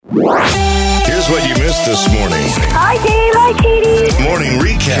Here's what you missed this morning. Hi, Dave. Hi, Katie. Morning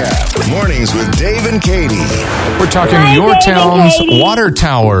recap. Mornings with Dave and Katie. We're talking your town's water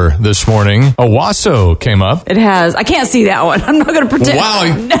tower this morning. Owasso came up. It has. I can't see that one. I'm not going to pretend. Wow,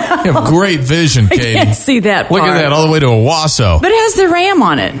 you have great vision, Katie. I can't see that Look part. at that, all the way to Owasso. But it has the ram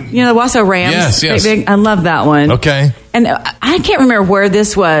on it. You know, the Owasso Rams. Yes. I love that one. Okay. And I can't remember where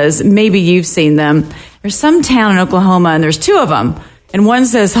this was. Maybe you've seen them. There's some town in Oklahoma, and there's two of them. And one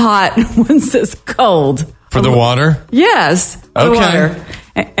says hot, and one says cold. For the water? Yes. For Okay. the water.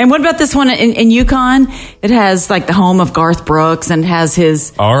 And what about this one in Yukon? It has like the home of Garth Brooks and has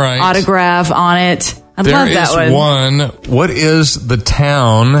his autograph on it. I love that one. There is one. What is the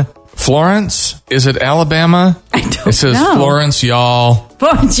town? Florence? Is it Alabama? I don't know. It says Florence, y'all.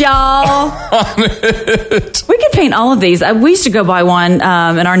 Florence, y'all. We could paint all of these. We used to go by one in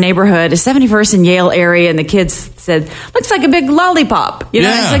our neighborhood, a 71st and Yale area, and the kids said, looks like a big lollipop. You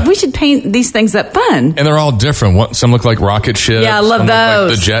know, it's like we should paint these things up fun. And they're all different. Some look like rocket ships. Yeah, I love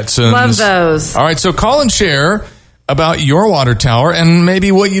those. Like the Jetsons. Love those. All right, so call and share about your water tower and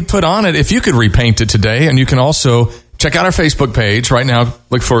maybe what you'd put on it if you could repaint it today. And you can also check out our Facebook page right now.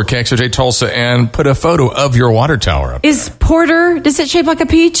 Look for KXOJ Tulsa and put a photo of your water tower up. Is Porter, does it shape like a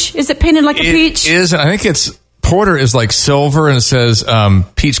peach? Is it painted like a peach? It is. I think it's Porter is like silver and it says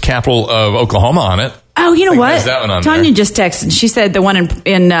Peach Capital of Oklahoma on it. Oh, you know what? There's that one on Tanya there. just texted. She said the one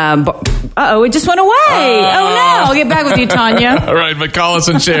in uh-oh, it just went away. Oh, no. I'll get back with you, Tanya. All right, but call us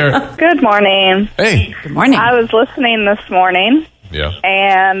and share. Good morning. Hey. Good morning. I was listening this morning, Yeah.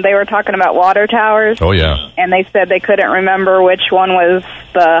 and they were talking about water towers. Oh, yeah. And they said they couldn't remember which one was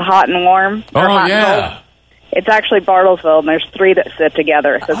the hot and warm. Or hot and cold. It's actually Bartlesville, and there's three that sit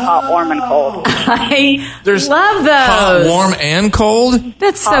together. It says hot, warm, and cold. I There's love those. hot, warm, and cold?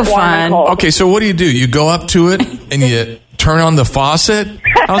 That's Hot, so warm, and fun. cold. Okay, so what do? You go up to it and you turn on the faucet?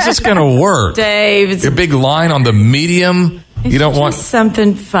 How's this going to work? Dave, it's Your big line on the medium? You don't want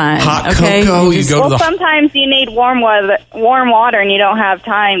something fun. hot okay? cocoa? You go to the... Sometimes you need warm water, and you don't have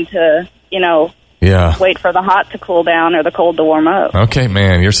time to, wait for the hot to cool down or the cold to warm up. Okay,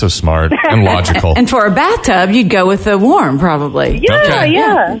 man, you're so smart and logical. And for a bathtub, you'd go with the warm, probably. Yeah, Okay.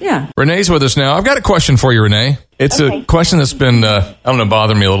 yeah. Renee's with us now. I've got a question for you, Renee. It's a question that's been,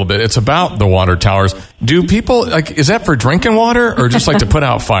 bothering me a little bit. It's about the water towers. Do people, is that for drinking water or just like to put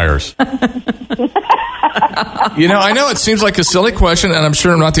out fires? I know it seems like a silly question, and I'm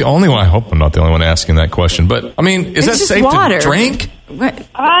sure I'm not the only one. I hope I'm not the only one asking that question. But, is that just safe water. to drink? What?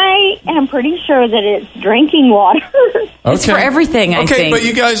 I am pretty sure that it's drinking water. It's for everything, I think. Okay, but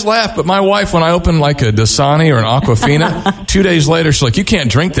you guys laugh. But my wife, when I open like a Dasani or an Aquafina, 2 days later, she's like, you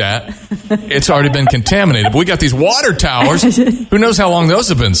can't drink that. It's already been contaminated. But we got these water towers. Who knows how long those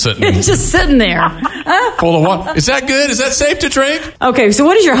have been sitting? It's just sitting there. Full of water. Is that good? Is that safe to drink? Okay, so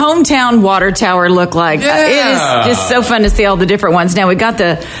what does your hometown water tower look like? Yeah. It is just so fun to see all the different ones. Now, we got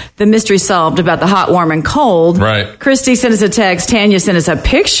the mystery solved about the hot, warm, and cold. Right. Christy sent us a text. Tanya sent us a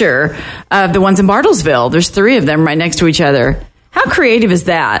picture of the ones in Bartlesville. There's three of them right next to each other. How creative is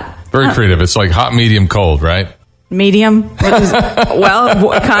that? Very creative. It's like hot, medium, cold, right? Medium?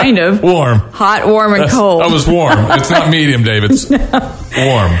 Well, kind of. Warm. Hot, warm, and cold. That was warm. It's not medium, Dave. It's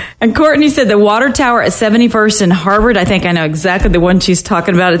warm. And Courtney said the water tower at 71st and Harvard. I think I know exactly the one she's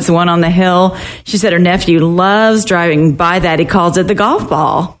talking about. It's the one on the hill. She said her nephew loves driving by that. He calls it the golf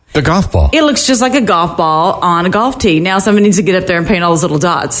ball. The golf ball. It looks just like a golf ball on a golf tee. Now somebody needs to get up there and paint all those little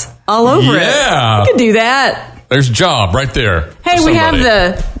dots all over it. Yeah. You could do that. There's a job right there. Hey, we have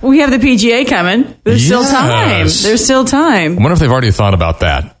the PGA coming. There's still time. There's still time. I wonder if they've already thought about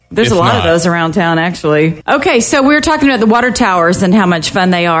that. There's a lot of those around town, actually. Okay, so we were talking about the water towers and how much fun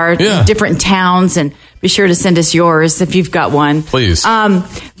they are. Yeah. Different towns, and be sure to send us yours if you've got one. Please.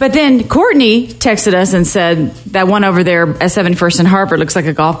 But then Courtney texted us and said that one over there at 71st and Harvard looks like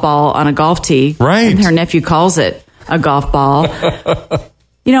a golf ball on a golf tee. Right. And her nephew calls it a golf ball.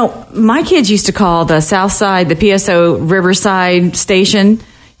 My kids used to call the South Side, the PSO Riverside Station,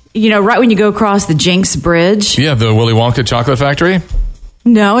 right when you go across the Jinx Bridge. Yeah, the Willy Wonka Chocolate Factory.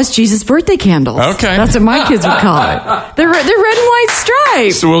 No, it's Jesus' birthday candles. Okay. That's what my kids would call it. They're red and white stripes.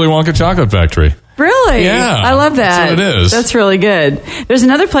 It's the Willy Wonka Chocolate Factory. Really? Yeah. I love that. That's what it is. That's really good. There's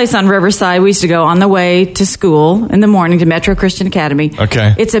another place on Riverside we used to go on the way to school in the morning to Metro Christian Academy.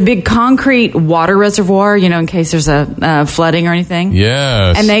 Okay. It's a big concrete water reservoir, in case there's a flooding or anything.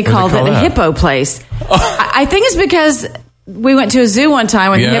 Yes. And they What do called it the hippo place. I think it's because we went to a zoo one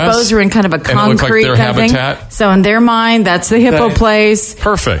time when the hippos were in kind of a concrete their kind of habitat. thing. So in their mind, that's the hippo place.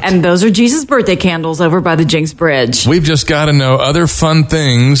 Perfect. And those are Jesus' birthday candles over by the Jinx Bridge. We've just got to know other fun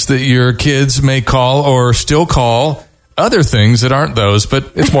things that your kids may call or still call other things that aren't those,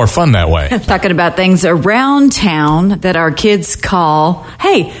 but it's more fun that way. Talking about things around town that our kids call,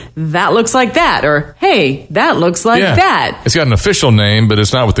 hey, that looks like that, or hey, that looks like that. It's got an official name, but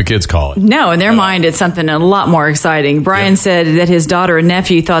it's not what the kids call it. No, in their mind, it's something a lot more exciting. Brian said that his daughter and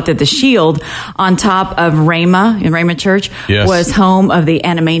nephew thought that the shield on top of Rhema, in Rhema Church, was home of the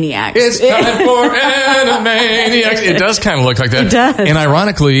Animaniacs. It's time for Animaniacs. It does kind of look like that. It does. And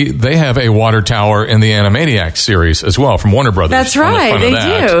ironically, they have a water tower in the Animaniacs series as well from Warner Brothers. That's right.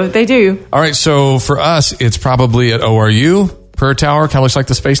 They do. All right. So for us, it's probably at ORU. Prayer Tower kind of looks like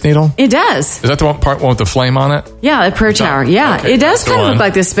the Space Needle. It does. Is that the one with the flame on it? Yeah, the Prayer Tower. Yeah, okay, it does kind of look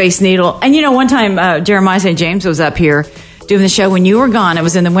like the Space Needle. And one time Jeremiah St. James was up here doing the show when you were gone. It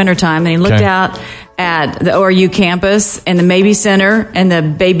was in the wintertime, and he looked out at the ORU campus and the Maybe Center and the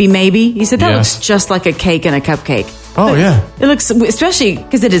Baby Maybe. He said, that looks just like a cake and a cupcake. Oh, yeah. It looks, especially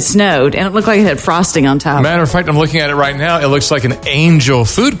because it had snowed, and it looked like it had frosting on top. Matter of fact, I'm looking at it right now. It looks like an angel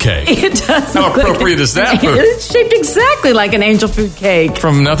food cake. It does. How appropriate is that? It's shaped exactly like an angel food cake.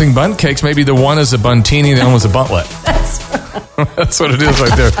 From Nothing Bundt Cakes, maybe the one is a buntini, the other one's a buntlet. That's what it is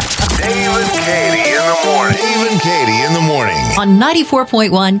right there. Dave and Katie in the morning. Dave and Katie in the morning. On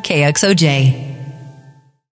 94.1 KXOJ.